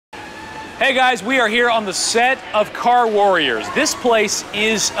Hey guys, we are here on the set of Car Warriors. This place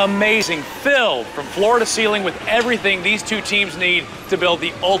is amazing, filled from floor to ceiling with everything these two teams need to build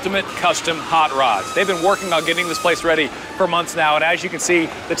the ultimate custom hot rods. They've been working on getting this place ready for months now, and as you can see,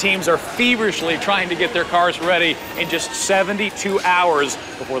 the teams are feverishly trying to get their cars ready in just 72 hours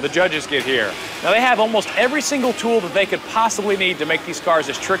before the judges get here. Now they have almost every single tool that they could possibly need to make these cars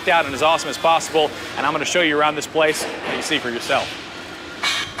as tricked out and as awesome as possible, and I'm going to show you around this place and you can see for yourself.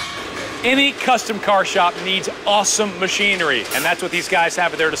 Any custom car shop needs awesome machinery, and that's what these guys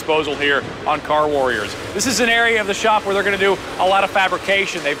have at their disposal here on Car Warriors. This is an area of the shop where they're going to do a lot of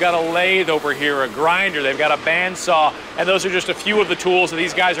fabrication. They've got a lathe over here, a grinder, they've got a bandsaw, and those are just a few of the tools that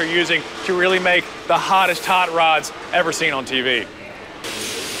these guys are using to really make the hottest hot rods ever seen on TV.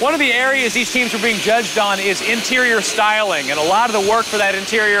 One of the areas these teams are being judged on is interior styling, and a lot of the work for that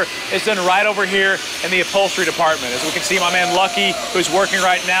interior is done right over here in the upholstery department. As we can see, my man Lucky, who's working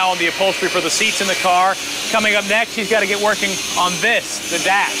right now on the upholstery for the seats in the car. Coming up next, he's got to get working on this, the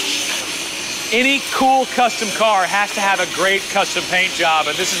dash. Any cool custom car has to have a great custom paint job,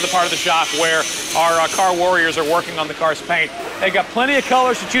 and this is the part of the shop where our Car Warriors are working on the car's paint. They've got plenty of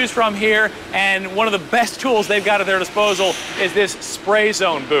colors to choose from here, and one of the best tools they've got at their disposal is this spray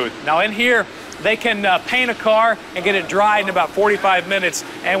zone booth. Now in here, they can paint a car and get it dried in about 45 minutes,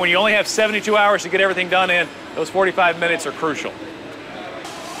 and when you only have 72 hours to get everything done in, those 45 minutes are crucial.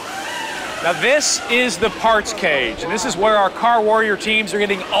 Now this is the parts cage, and this is where our Car Warrior teams are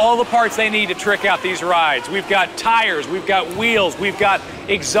getting all the parts they need to trick out these rides. We've got tires, we've got wheels, we've got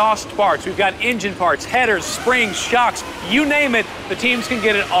exhaust parts, we've got engine parts, headers, springs, shocks, you name it, the teams can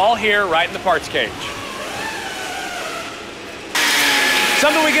get it all here right in the parts cage.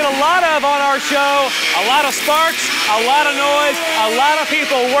 Something we get a lot of on our show, a lot of sparks, a lot of noise, a lot of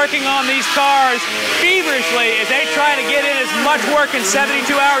people working on these cars feverishly as they try to get in as much work in 72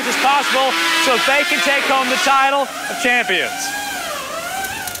 hours as possible so they can take home the title of champions.